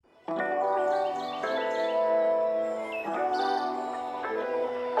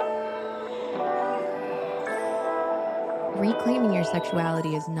reclaiming your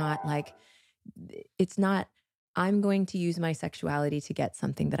sexuality is not like, it's not, I'm going to use my sexuality to get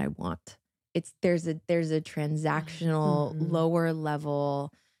something that I want. It's there's a transactional, lower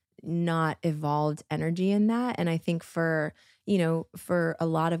level, not evolved energy in that. And I think for a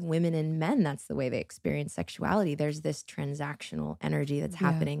lot of women and men, that's the way they experience sexuality. There's this transactional energy that's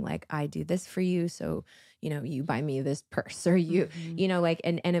happening. Like, I do this for you, so you buy me this purse, or like,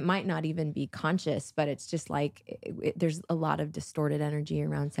 and it might not even be conscious, but it's just like there's a lot of distorted energy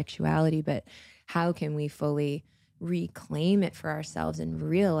around sexuality. But how can we fully reclaim it for ourselves and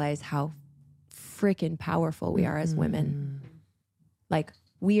realize how freaking powerful we are as women? Like,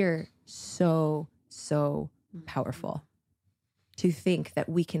 we are so powerful. To think that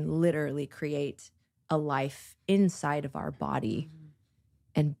we can literally create a life inside of our body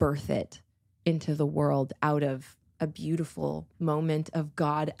and birth it into the world out of a beautiful moment of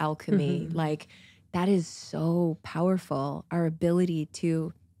God alchemy. Like, that is so powerful. Our ability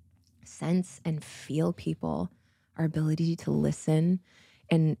to sense and feel people, our ability to listen,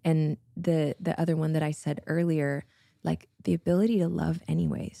 and the other one that I said earlier, like the ability to love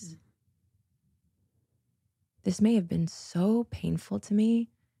anyways. This may have been so painful to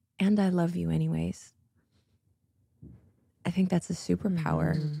me, and I love you anyways. I think that's a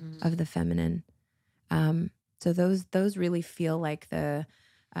superpower of the feminine. So those really feel like the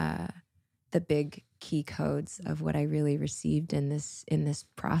big key codes of what I really received in this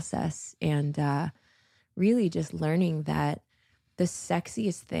process, and really just learning that the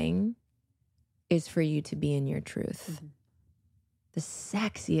sexiest thing is for you to be in your truth. The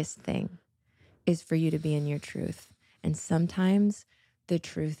sexiest thing is for you to be in your truth. And sometimes the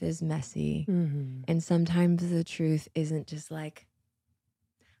truth is messy. And sometimes the truth isn't just like,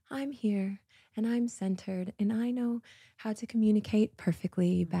 I'm here and I'm centered and I know how to communicate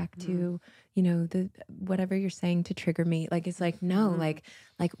perfectly back to, the whatever you're saying to trigger me. Like, it's like, no, like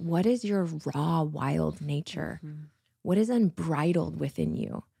what is your raw, wild nature? What is unbridled within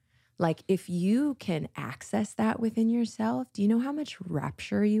you? Like, if you can access that within yourself, do you know how much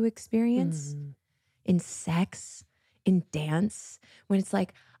rapture you experience in sex, in dance, when it's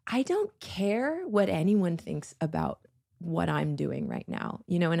like, I don't care what anyone thinks about what I'm doing right now,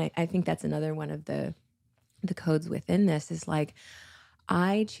 and I think that's another one of the codes within this is like,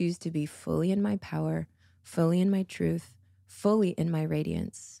 I choose to be fully in my power, fully in my truth, fully in my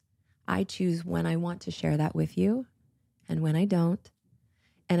radiance. I choose when I want to share that with you and when I don't.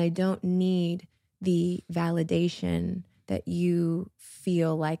 And I don't need the validation that you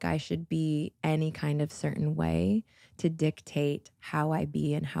feel like I should be any kind of certain way to dictate how I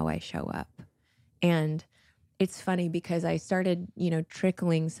be and how I show up. And it's funny because I started,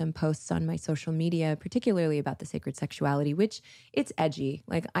 trickling some posts on my social media, particularly about the sacred sexuality, which it's edgy.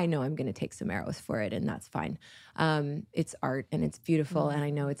 Like, I know I'm going to take some arrows for it, and that's fine. It's art and it's beautiful. And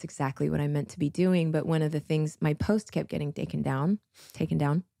I know it's exactly what I meant to be doing. But one of the things, my post kept getting taken down,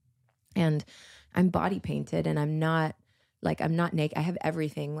 and I'm body painted, and I'm not naked. I have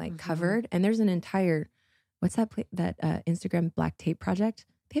everything covered. And there's an entire, what's that Instagram Black Tape Project?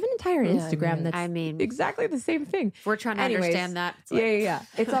 They have an entire Instagram that's exactly the same thing. If we're trying to understand that. It's like, yeah.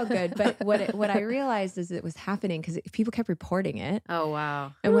 It's all good. But what I realized is it was happening because people kept reporting it. Oh,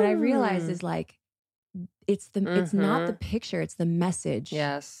 wow. And what I realized is like, it's not the picture, it's the message.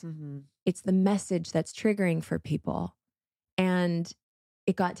 Yes. It's the message that's triggering for people. And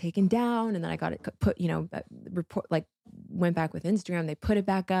it got taken down, and then I got it put, went back with Instagram. They put it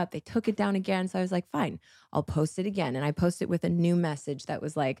back up. They took it down again. So I was like, fine, I'll post it again. And I posted with a new message that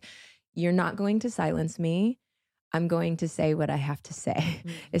was like, you're not going to silence me. I'm going to say what I have to say,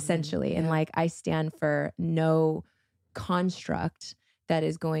 essentially. And like, I stand for no construct that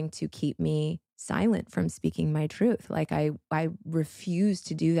is going to keep me silent from speaking my truth. Like, I refuse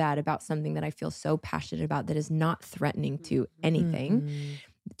to do that about something that I feel so passionate about that is not threatening to anything.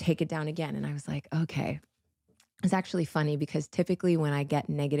 Take it down again. And I was like, okay. It's actually funny because typically when I get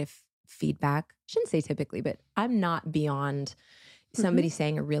negative feedback, I shouldn't say typically, but I'm not beyond somebody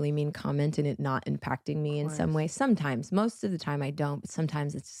saying a really mean comment and it not impacting me in some way. Sometimes, most of the time I don't, but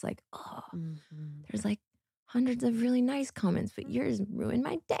sometimes it's just like, there's like hundreds of really nice comments, but yours ruined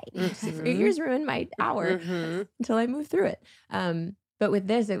my day. Yours ruined my hour until I move through it. But with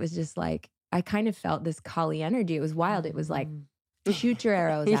this, it was just like, I kind of felt this Kali energy. It was wild. It was like, shoot your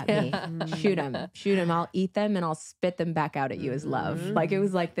arrows at me. Shoot them. I'll eat them and I'll spit them back out at you as love. Like, it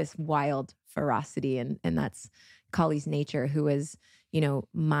was like this wild ferocity. And that's Kali's nature, who is,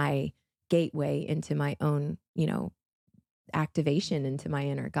 my gateway into my own, activation into my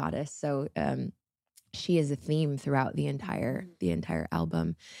inner goddess. So, she is a theme throughout the entire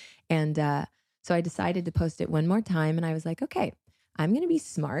album. And So I decided to post it one more time, and I was like, okay, I'm going to be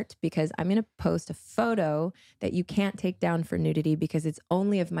smart because I'm going to post a photo that you can't take down for nudity because it's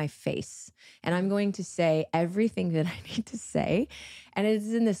only of my face. And I'm going to say everything that I need to say. And it's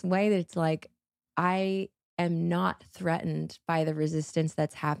in this way that it's like, I am not threatened by the resistance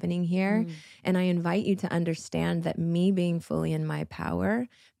that's happening here. And I invite you to understand that me being fully in my power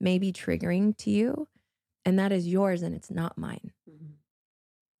may be triggering to you, and that is yours and it's not mine.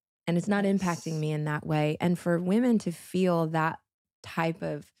 And it's not impacting me in that way. And for women to feel that type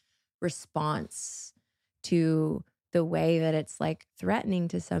of response to the way that it's like threatening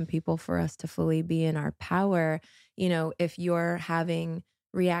to some people for us to fully be in our power, you know, if you're having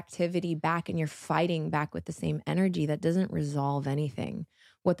reactivity back and you're fighting back with the same energy, that doesn't resolve anything.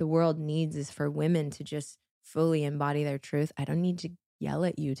 What the world needs is for women to just fully embody their truth. I don't need to yell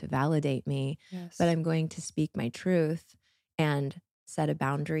at you to validate me, but I'm going to speak my truth and set a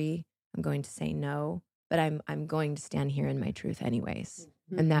boundary. I'm going to say no, but I'm going to stand here in my truth anyways.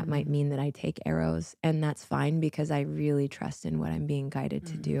 And that might mean that I take arrows, and that's fine because I really trust in what I'm being guided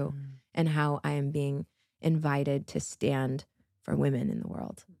to do and how I am being invited to stand for women in the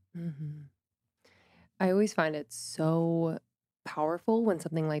world. I always find it so powerful when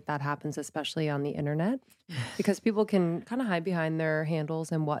something like that happens, especially on the internet, because people can kind of hide behind their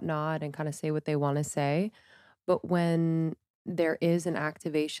handles and whatnot and kind of say what they want to say. But when there is an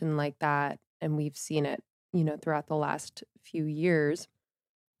activation like that, and we've seen it, you know, throughout the last few years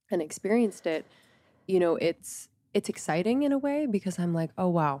and experienced it, you know, it's exciting in a way because I'm like, oh,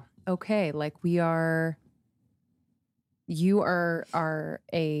 wow. Okay. Like you're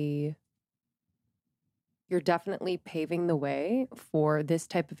definitely paving the way for this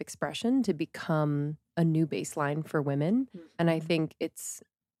type of expression to become a new baseline for women. And I think it's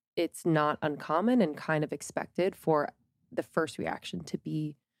not uncommon and kind of expected for the first reaction to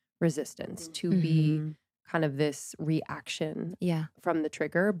be resistance, to be kind of this reaction from the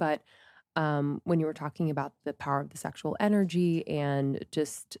trigger. But when you were talking about the power of the sexual energy and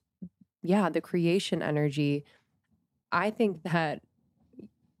just, the creation energy, I think that,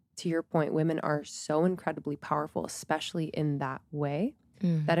 to your point, women are so incredibly powerful, especially in that way,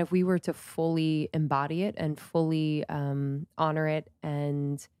 that if we were to fully embody it and fully honor it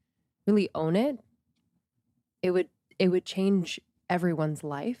and really own it, it would change everyone's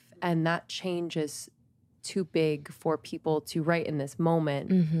life. And that change is too big for people to, right in this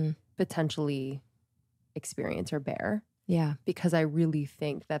moment, potentially experience or bear. Yeah. Because I really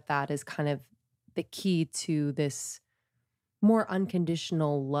think that that is kind of the key to this more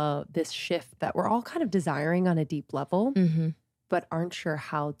unconditional love, this shift that we're all kind of desiring on a deep level, but aren't sure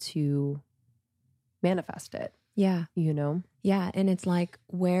how to manifest it. Yeah. You know? Yeah. And it's like,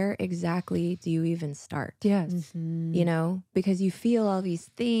 where exactly do you even start? Yes. You know, because you feel all these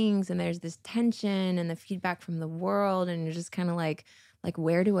things and there's this tension and the feedback from the world, and you're just kind of like,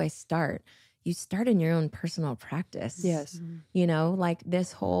 where do I start? You start in your own personal practice. Yes. You know, like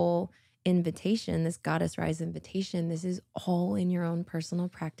this whole invitation, this Goddess Rise invitation, this is all in your own personal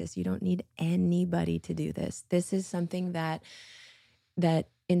practice. You don't need anybody to do this. This is something that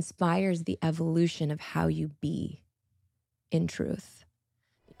inspires the evolution of how you be in truth.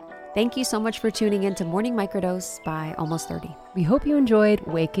 Thank you so much for tuning in to Morning Microdose by Almost 30. We hope you enjoyed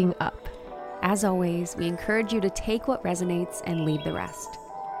waking up. As always, we encourage you to take what resonates and leave the rest.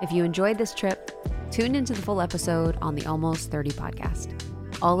 If you enjoyed this trip, tune into the full episode on the Almost 30 podcast.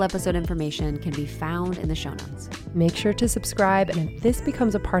 All episode information can be found in the show notes. Make sure to subscribe, and if this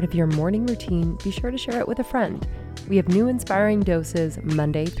becomes a part of your morning routine, be sure to share it with a friend. We have new inspiring doses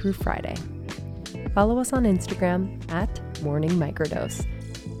Monday through Friday. Follow us on Instagram at Morning Microdose,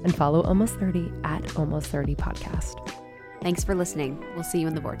 and follow Almost 30 at Almost 30 Podcast. Thanks for listening. We'll see you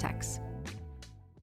in the vortex.